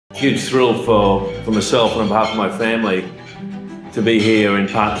Huge thrill for myself and on behalf of my family to be here in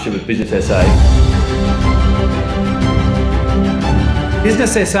partnership with Business SA.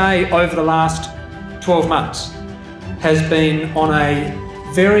 Business SA over the last 12 months has been on a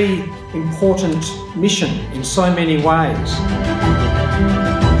very important mission in so many ways.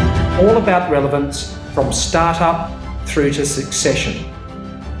 All about relevance from startup through to succession.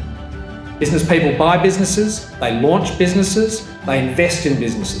 Business people buy businesses, they launch businesses, they invest in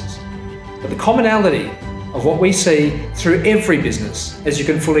businesses. But the commonality of what we see through every business, as you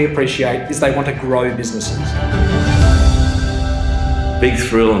can fully appreciate, is they want to grow businesses. Big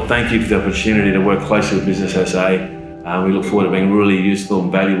thrill, and thank you for the opportunity to work closely with Business SA. We look forward to being a really useful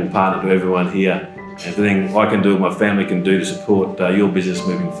and valuable partner to everyone here. Everything I can do, my family can do to support your business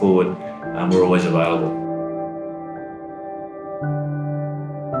moving forward, we're always available.